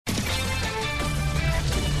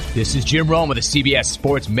This is Jim Rome with a CBS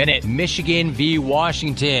Sports Minute. Michigan v.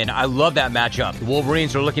 Washington. I love that matchup. The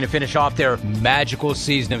Wolverines are looking to finish off their magical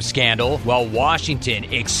season of scandal, while Washington,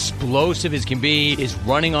 explosive as can be, is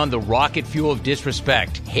running on the rocket fuel of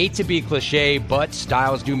disrespect. Hate to be cliche, but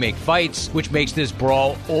styles do make fights, which makes this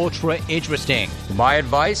brawl ultra interesting. My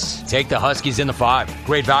advice, take the Huskies in the 5.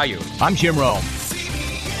 Great value. I'm Jim Rome.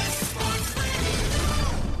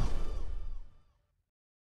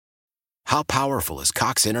 How powerful is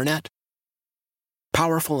Cox Internet?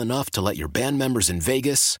 Powerful enough to let your band members in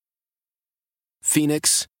Vegas,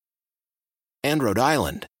 Phoenix, and Rhode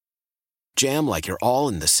Island jam like you're all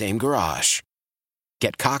in the same garage.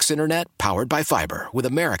 Get Cox Internet powered by fiber with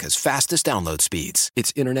America's fastest download speeds.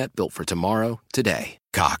 It's internet built for tomorrow, today.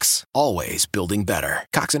 Cox, always building better.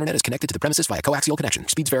 Cox Internet is connected to the premises via coaxial connection.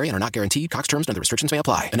 Speeds vary and are not guaranteed. Cox terms and other restrictions may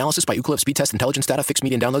apply. Analysis by Ookla Speed Test Intelligence Data. Fixed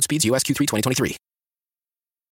median download speeds. US Q3 2023.